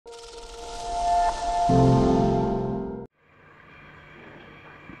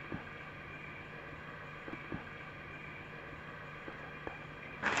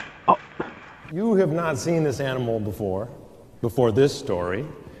You have not seen this animal before this story,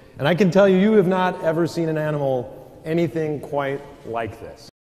 and I can tell you, you have not ever seen an animal anything quite like this.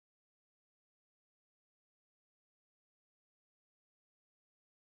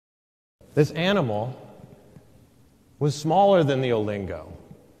 This animal was smaller than the olingo.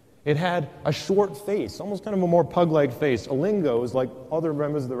 It had a short face, almost kind of a more pug-like face. Olingos, like other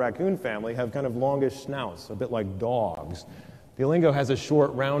members of the raccoon family, have kind of longish snouts, a bit like dogs. The olingo has a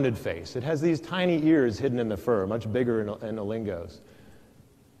short, rounded face. It has these tiny ears hidden in the fur, much bigger in olingos.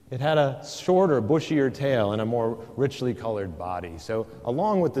 It had a shorter, bushier tail and a more richly colored body. So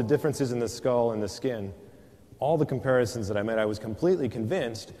along with the differences in the skull and the skin, all the comparisons that I made, I was completely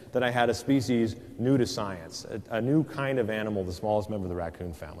convinced that I had a species new to science, a new kind of animal, the smallest member of the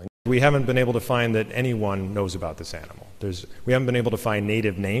raccoon family. We haven't been able to find that anyone knows about this animal. We haven't been able to find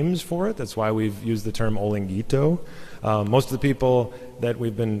native names for it. That's why we've used the term Olinguito. Most of the people that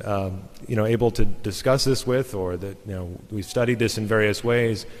we've been able to discuss this with, or that we've studied this in various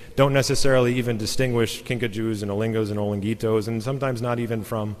ways, don't necessarily even distinguish kinkajous and olingos and olinguitos, and sometimes not even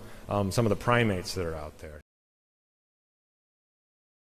from some of the primates that are out there.